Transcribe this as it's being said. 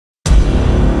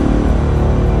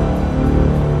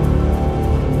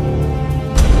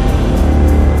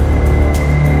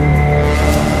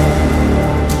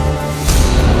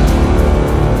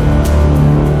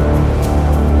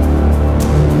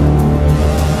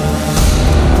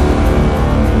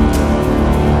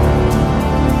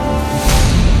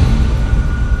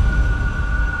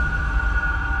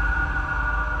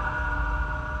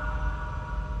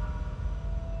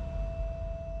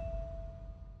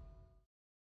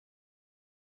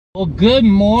Well, good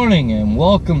morning and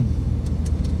welcome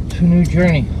to a new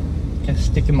journey. Guess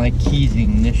sticking my keys in the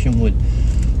ignition would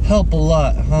help a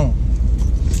lot, huh?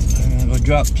 I'm gonna go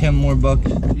drop 10 more bucks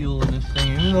of fuel in this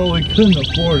thing, even though we couldn't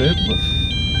afford it, but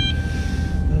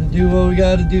gonna do what we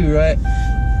gotta do, right?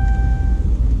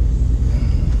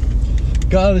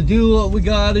 Gotta do what we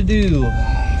gotta do.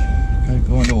 Gotta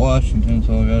go into Washington,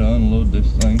 so I gotta unload this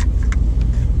thing.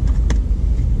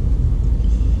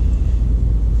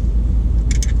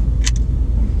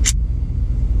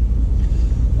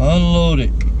 Unload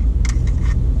it.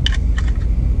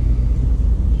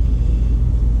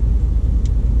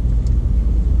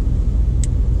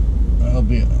 That'll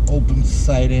be an open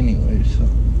site anyway, so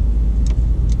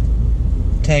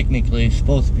technically it's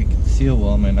supposed to be concealed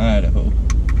while I'm in Idaho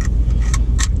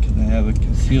because I have a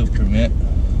concealed permit.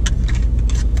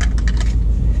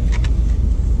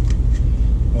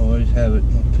 I always have it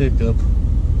in my pickup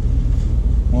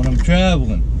when I'm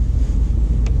traveling.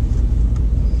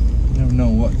 Never know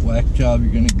what whack job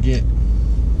you're gonna get.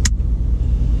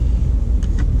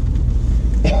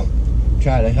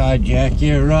 Try to hijack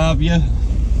you or rob you.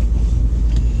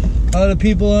 A lot of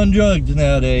people on drugs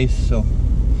nowadays, so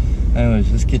anyways,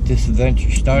 let's get this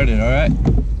adventure started.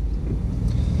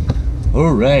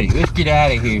 Alrighty, let's get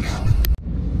out of here.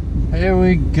 Here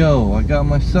we go. I got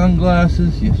my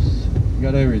sunglasses. Yes,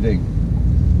 got everything.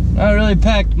 Not really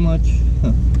packed much.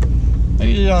 I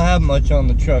usually don't have much on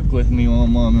the truck with me while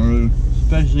I'm on the road,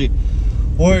 especially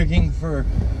working for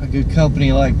a good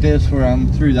company like this where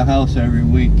I'm through the house every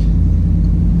week.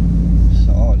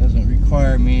 So it doesn't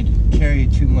require me to carry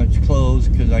too much clothes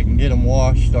because I can get them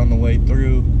washed on the way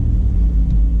through.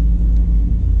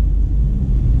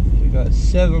 So I got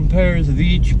 7 pairs of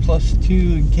each plus 2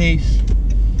 in case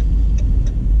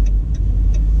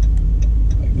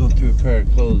I go through a pair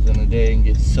of clothes in a day and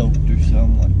get soaked or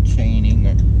something, like chaining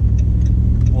or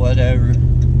whatever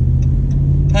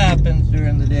happens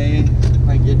during the day.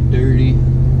 I get dirty.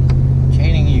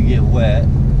 Chaining, you get wet.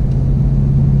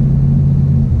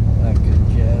 All that good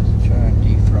jazz. Trying to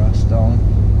defrost on.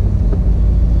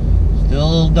 Still a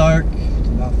little dark. It's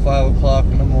about 5 o'clock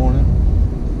in the morning.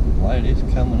 Light is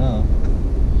coming up.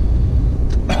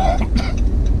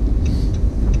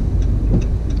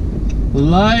 The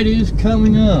light is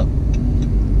coming up.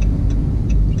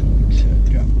 So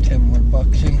drop 10 more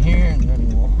bucks in here and then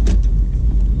we'll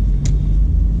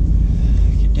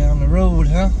get down the road,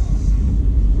 huh?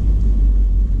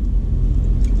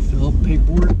 Fill up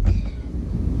paperwork.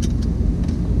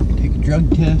 Take a drug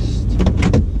test.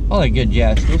 All that good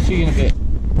jazz. We'll see you in a bit.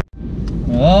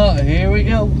 Oh, here we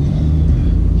go.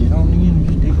 Get on the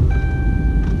interstate.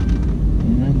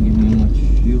 And I can give me much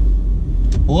fuel.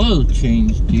 Oil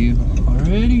change due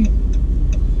already.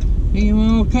 Give me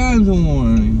all kinds of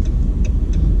warning.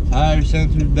 Tire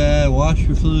sensor's bad,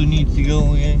 washer fluid needs to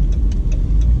go in.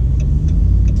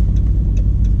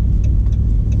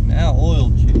 Now oil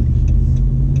change.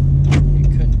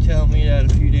 You couldn't tell me that a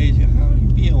few days ago. How would you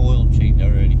be an oil change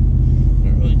already? I've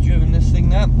not really driven this thing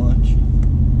that much.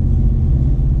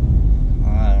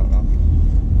 I don't know.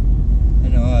 I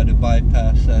know how to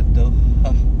bypass that though.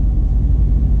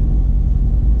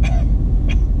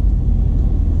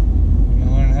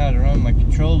 How to run my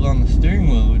controls on the steering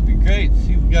wheel would be great.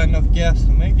 See if we got enough gas to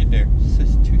make it there. It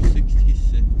says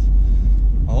 266.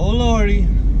 Oh lordy.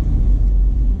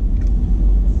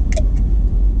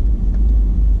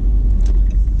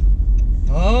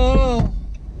 Oh,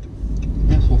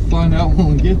 guess we'll find out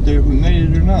when we get there if we made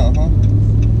it or not, huh?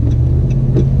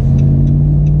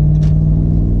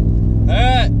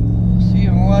 Alright, see you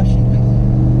in Washington.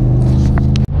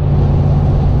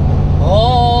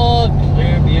 Oh,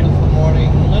 clear, beautiful morning.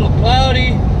 A little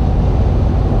cloudy.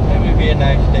 Maybe it'll be a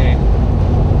nice day.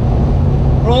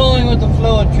 Rolling with the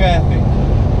flow of traffic.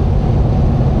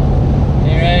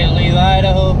 You ready to leave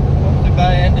Idaho? Hopefully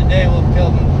by the end of the day we'll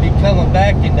be coming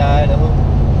back into Idaho.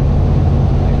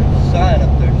 There's a sign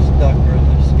up there stuck or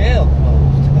the scale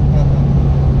closed.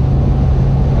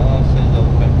 No, it says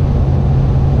open.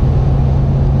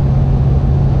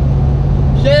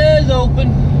 Says open.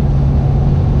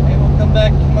 Maybe we'll come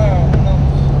back tomorrow. Who knows?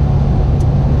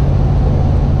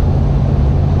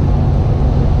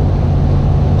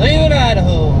 Leaving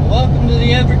Idaho. Welcome to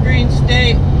the Evergreen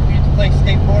State. We get to play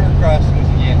state border crossings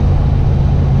again.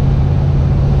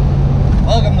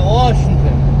 Welcome to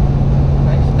Washington.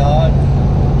 Nice Dodge,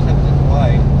 except it's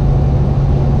white.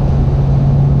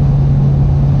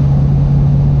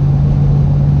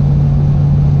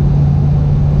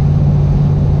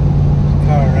 This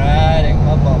car riding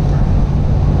my bumper.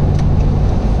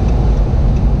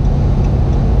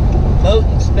 Boat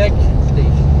inspection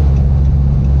station.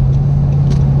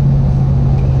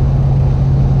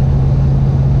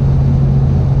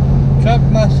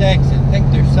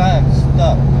 sign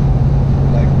stop.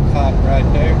 Like a cop right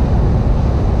there.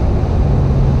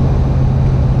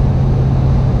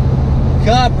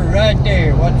 Copper right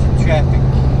there, watching traffic.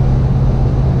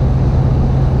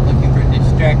 Looking for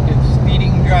distracted,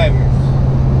 speeding drivers.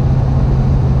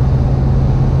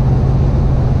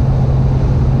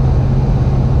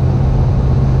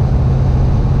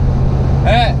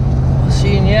 Alright, we'll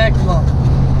see you in Yakima.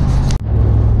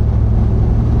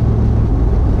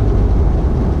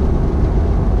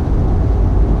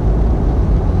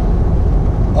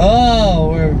 Oh,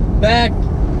 we're back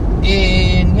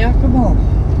in Yakima.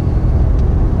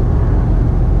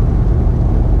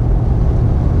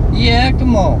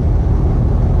 Yakima.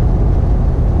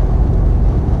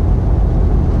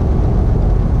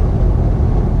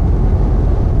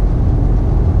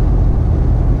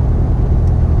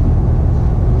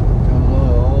 Got a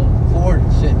little old Ford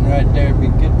sitting right there. Be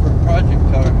good for a project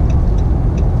car.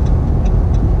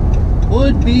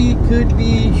 Would be, could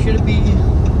be, should be.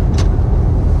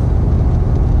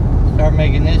 Start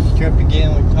making this trip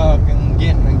again. We're talking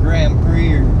getting a Grand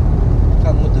Prix or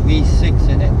something with the V6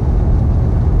 in it.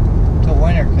 Till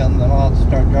winter comes, then I'll have to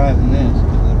start driving this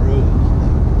because of the roads.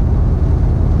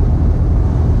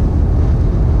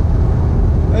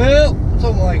 Well,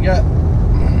 something like that.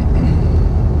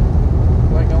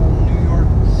 Like an old New York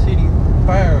City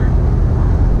fire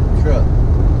truck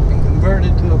and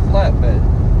converted to a flatbed.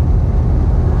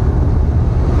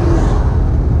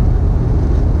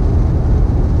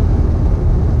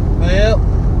 Well,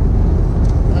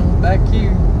 I'm back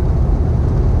here.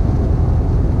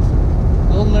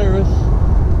 A little nervous.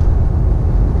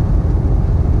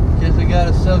 Guess I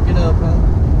gotta soak it up, huh?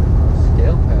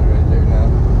 Scale pad right there now.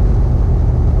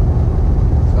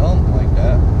 Something like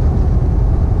that.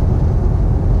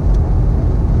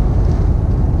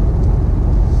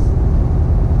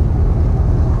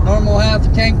 Normal half a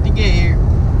tank to get here.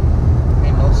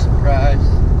 Ain't no surprise.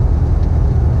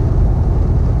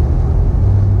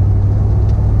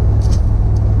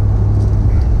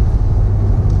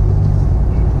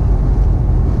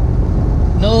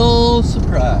 No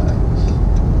surprise.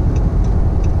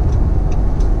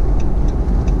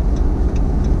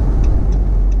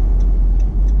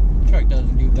 Truck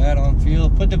doesn't do bad on fuel.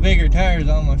 Put the bigger tires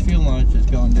on, my fuel mileage has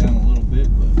gone down a little bit,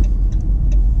 but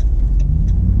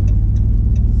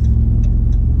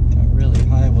not really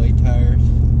highway tires.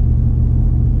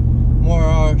 More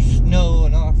our snow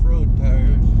and off-road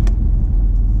tires.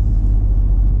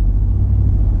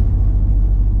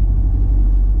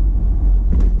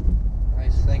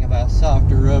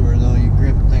 Softer rubber though, you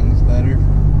grip things better.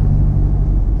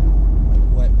 Like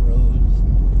wet roads.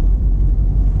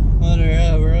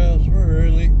 Whatever else, we're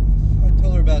early. I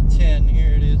told her about 10,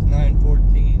 here it is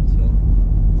 9:14, so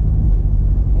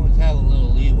always have a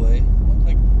little leeway. Looks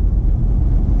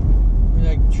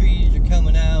like trees are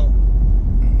coming out.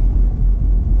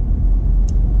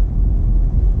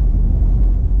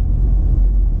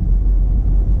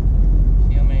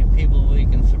 See how many people we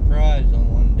can surprise on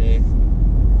one day.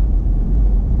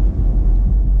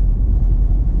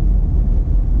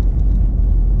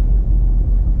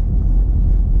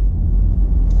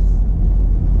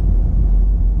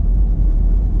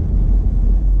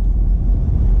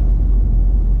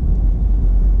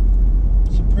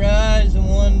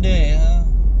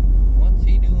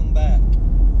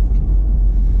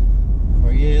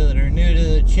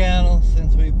 Channel,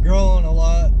 since we've grown a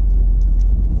lot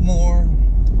more,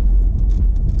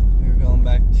 we're going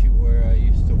back to where I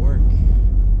used to work,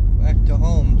 back to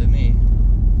home to me.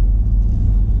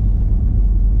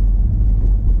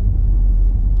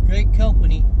 Great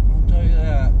company, I'll tell you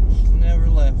that. It's never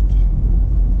left.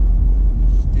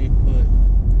 Stayed put.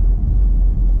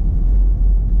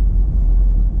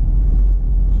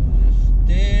 So just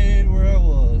stayed where I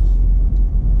was.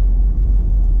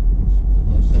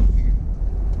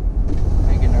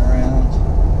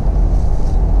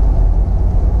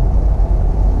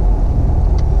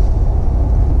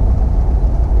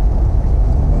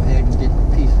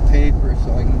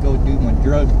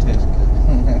 Drug test, because I'm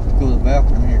going to have to go to the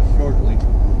bathroom here shortly.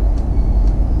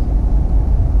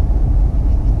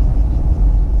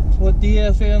 It's what the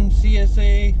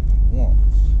FMCSA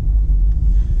wants.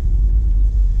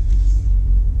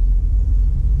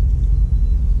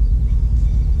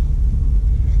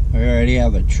 We already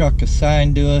have a truck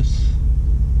assigned to us,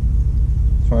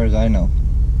 as far as I know.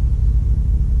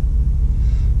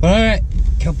 But alright,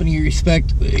 company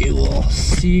respect. We will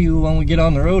see you when we get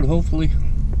on the road, hopefully.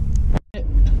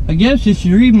 I guess you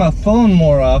should read my phone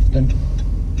more often.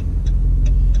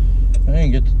 I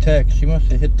didn't get the text. She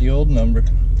must have hit the old number.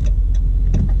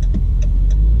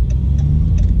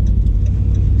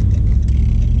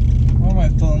 Why am my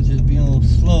phone's just being a little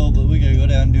slow, but we gotta go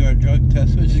down and do our drug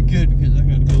test, which is good because I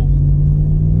gotta go.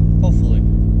 Hopefully.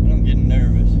 I'm getting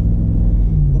nervous.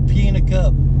 Go pee in a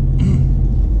cup.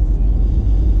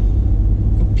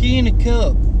 Go pee in a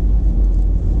cup.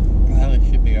 Well, it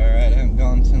should be alright. I haven't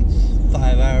gone since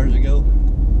 5 hours ago.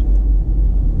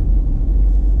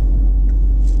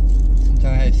 Since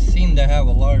I seem to have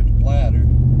a large bladder.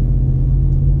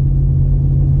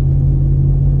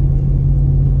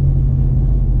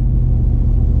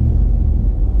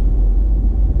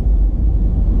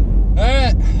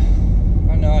 Alright.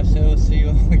 I know I said we'll see you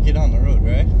when we get on the road,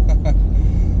 right?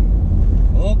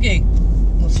 Okay.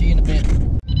 We'll see you in a bit.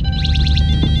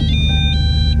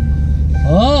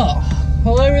 Oh,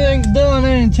 well, everything's done.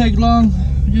 It didn't take long.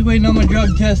 I'm just waiting on my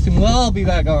drug testing. Well, I'll be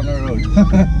back on the road.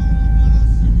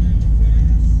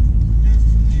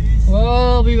 Well,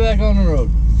 I'll be back on the road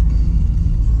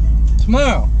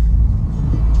tomorrow.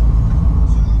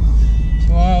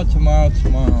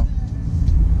 Tomorrow.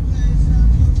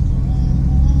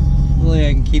 Hopefully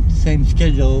I can keep the same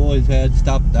schedule I always had.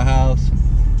 Stop at the house.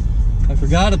 I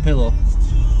forgot a pillow.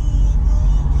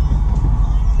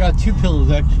 Forgot 2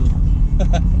 pillows actually.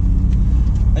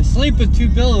 I sleep with 2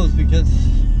 pillows because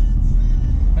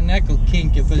my neck will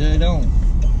kink if I don't.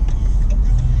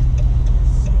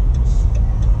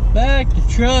 Back to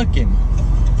trucking.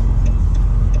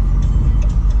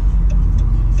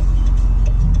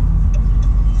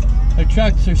 Our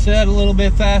trucks are set a little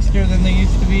bit faster than they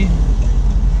used to be.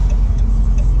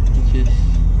 Which is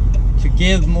to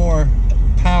give more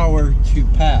power to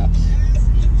pass.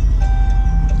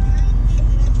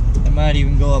 I might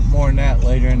even go up more than that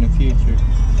later in the future.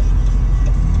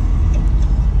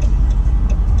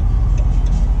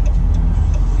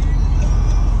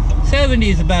 $70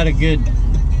 is about a good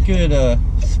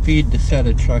speed to set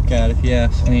a truck at, if you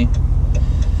ask me.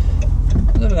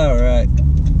 That's about right.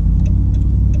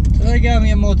 So they got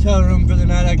me a motel room for the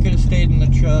night. I could have stayed in the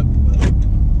truck, but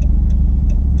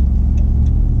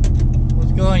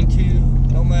was going to.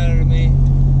 No matter to me.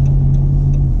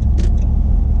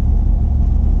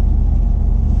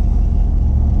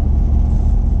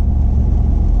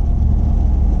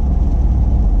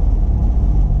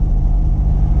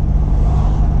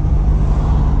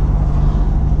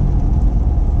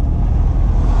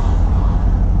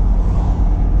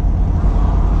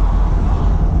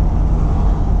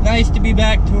 Nice to be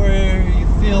back to where you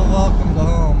feel welcome to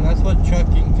home. That's what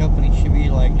trucking companies should be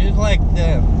like. Just like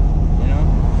them, you know?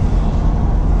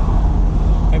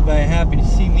 Everybody happy to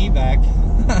see me back.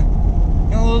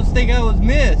 You know, those think I was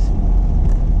missed.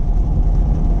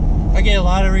 I get a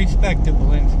lot of respect to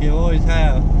Valinsky, I always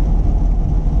have.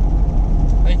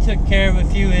 They took care of a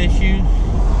few issues.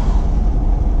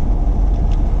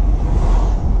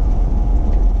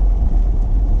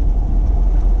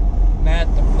 Matt,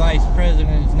 the vice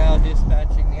president, is now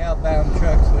dispatching the outbound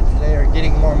trucks, which they are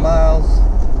getting more miles.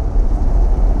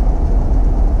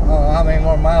 I don't know how many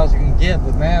more miles you can get,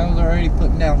 but man, I was already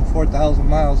putting down 4,000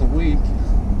 miles a week.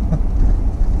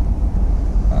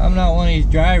 I'm not one of these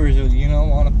drivers who, you know,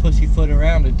 want to pussyfoot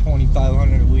around at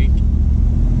 2,500 a week.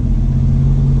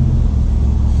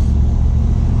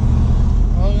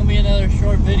 Well, it's gonna be another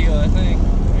short video, I think.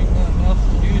 There ain't nothing else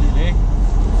to do today.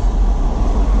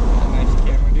 Got a nice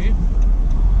camera, dude.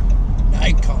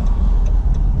 Nikon.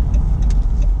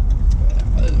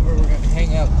 This is where we're gonna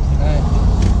hang out tonight.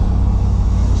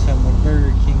 Some more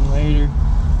Burger King later.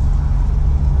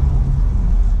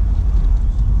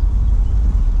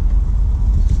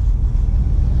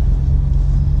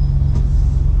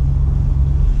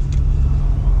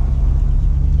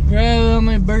 Grab on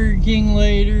my Burger King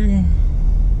later.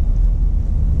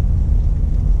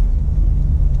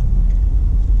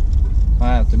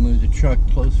 I have to move the truck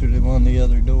closer to one of the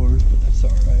other doors, but that's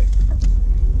alright.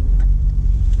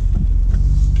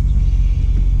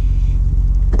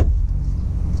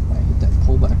 I hit that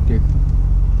pole back there.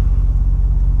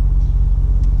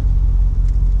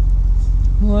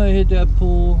 Well, I hit that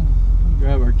pole,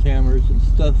 grab our cameras and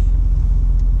stuff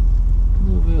a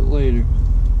little bit later.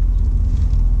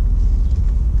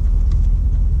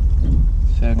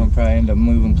 So I'm gonna probably end up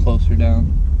moving closer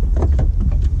down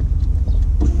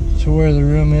to where the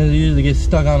room is. I usually get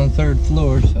stuck on the 3rd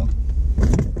floor, so.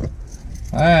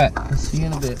 Alright, I'll see you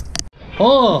in a bit.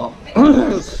 Oh!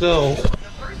 So,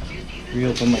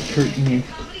 reopen my curtain here.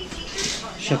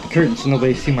 Shut the curtain so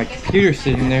nobody see my computer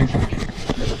sitting there.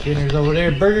 Dinner's over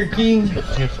there, Burger King.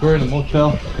 Yes, we're in a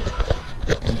motel.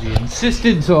 He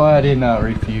insisted, so I did not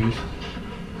refuse.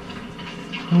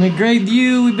 And the great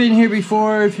view, we've been here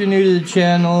before. If you're new to the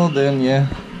channel, then yeah,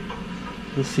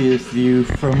 you'll see this view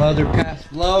from other past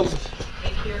vlogs.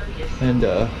 And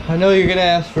I know you're gonna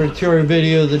ask for a tour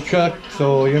video of the truck,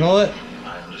 so you know what?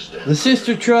 The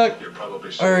sister truck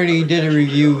I already did a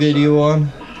review video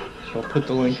on, so I'll put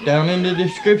the link down in the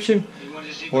description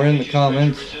or in the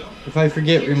comments. If I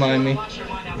forget, remind me.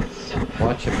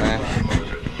 Watch it, man.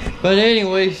 But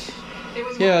anyways,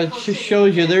 yeah, it just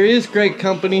shows you there is great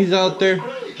companies out there.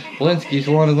 Blinsky's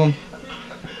one of them.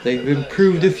 They've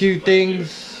improved a few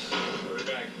things.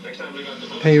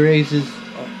 Pay raises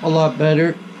a lot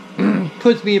better.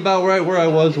 Puts me about right where I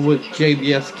was with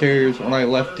JBS carriers when I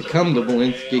left to come to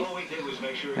Blinsky.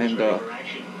 And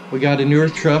we got a newer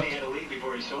truck.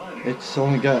 It's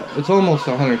almost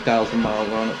 100,000 miles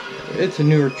on it. It's a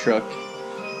newer truck.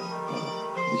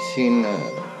 You've seen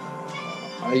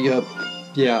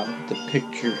yeah, the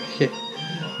picture.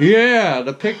 Yeah,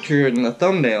 the picture in the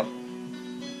thumbnail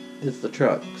is the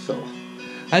truck. So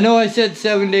I know I said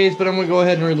 7 days, but I'm gonna go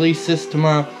ahead and release this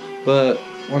tomorrow. But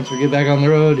once we get back on the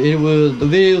road, the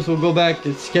videos will go back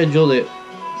to scheduled at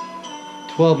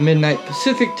 12 midnight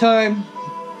Pacific time,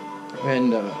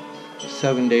 and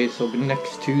 7 days, so it'll be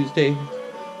next Tuesday.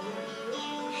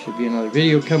 Should be another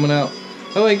video coming out.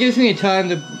 Oh, it gives me time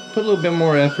to put a little bit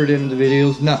more effort into the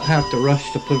videos, not have to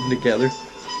rush to put them together,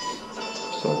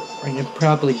 so I can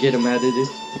probably get them edited.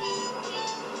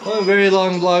 Well, a very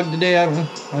long vlog today.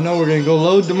 I know we're gonna go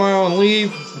load tomorrow and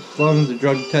leave. As long as the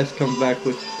drug test comes back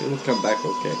it'll come back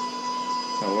okay.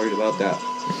 Not worried about that.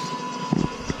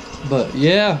 But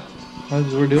yeah, that's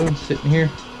what we're doing. Sitting here,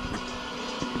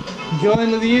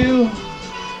 enjoying the view.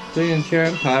 Sitting in the chair.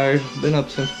 I'm tired. Been up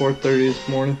since 4:30 this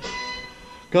morning.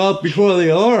 Got up before the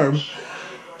alarm.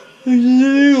 I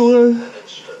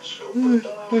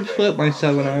slept my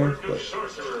 7 hours, but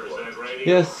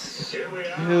yes,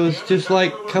 it was just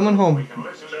like coming home.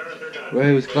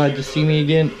 Ray was glad to see me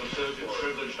again.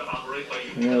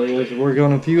 You know, he was working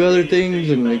on a few other things,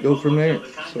 and they go from there.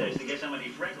 So,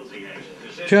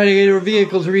 try to get our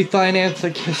vehicles refinanced. I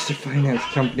guess the finance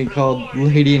company called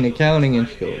Lady in Accounting, and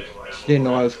she didn't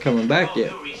know I was coming back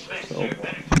yet.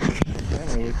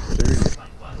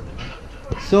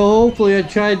 So, hopefully I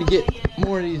tried to get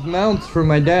more of these mounts for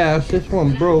my dash. This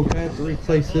one broke. I have to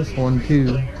replace this one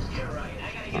too.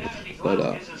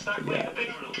 But yeah.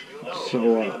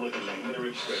 So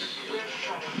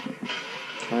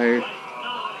tired.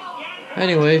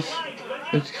 Anyways,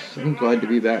 I'm glad to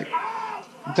be back.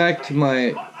 Back to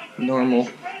my normal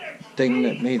thing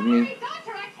that made me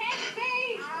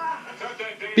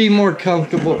be more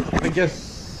comfortable. I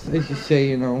guess, as you say,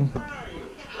 you know,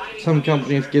 some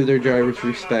companies give their drivers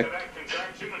respect.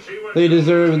 They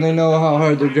deserve, and they know how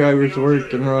hard their drivers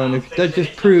work and run. That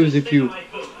just proves if you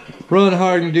run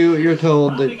hard and do what you're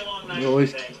told, that you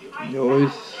always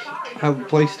have a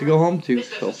place to go home to.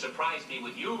 So,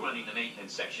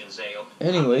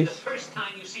 anyways,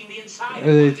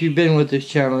 if you've been with this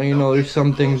channel, you know there's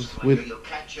some things with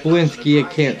Blinsky I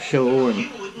can't show, and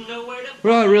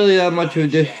we're not really that much of a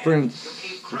difference.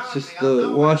 It's just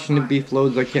the Washington beef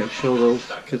loads, I can't show those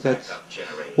because that's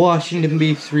Washington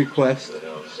beef's request.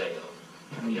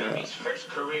 And,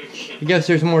 I guess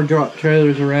there's more drop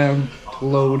trailers around to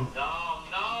load,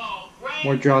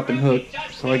 more drop and hook.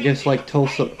 So I guess like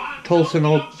Tulsa,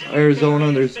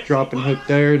 Arizona, there's drop and hook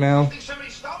there now,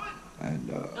 and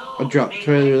a drop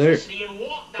trailer there.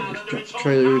 There's drop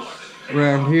trailers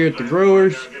around here at the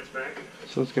growers.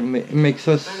 So it's gonna it makes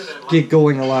us get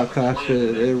going a lot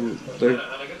faster. They're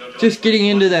just getting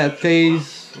into that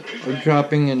phase of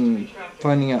dropping and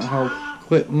finding out how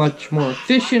much more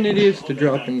efficient it is to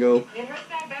drop and go.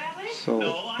 So,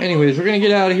 anyways, we're gonna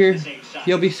get out of here.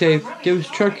 Y'all be safe. Give us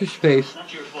truck your space.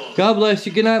 God bless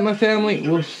you. Good night, my family.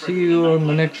 We'll see you on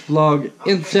the next vlog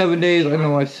in 7 days. I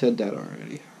know I said that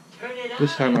already.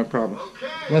 This time I promise.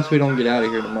 Unless we don't get out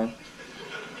of here tomorrow.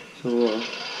 So,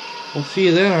 we'll see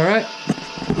you then, alright?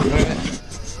 Alright.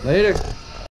 Later.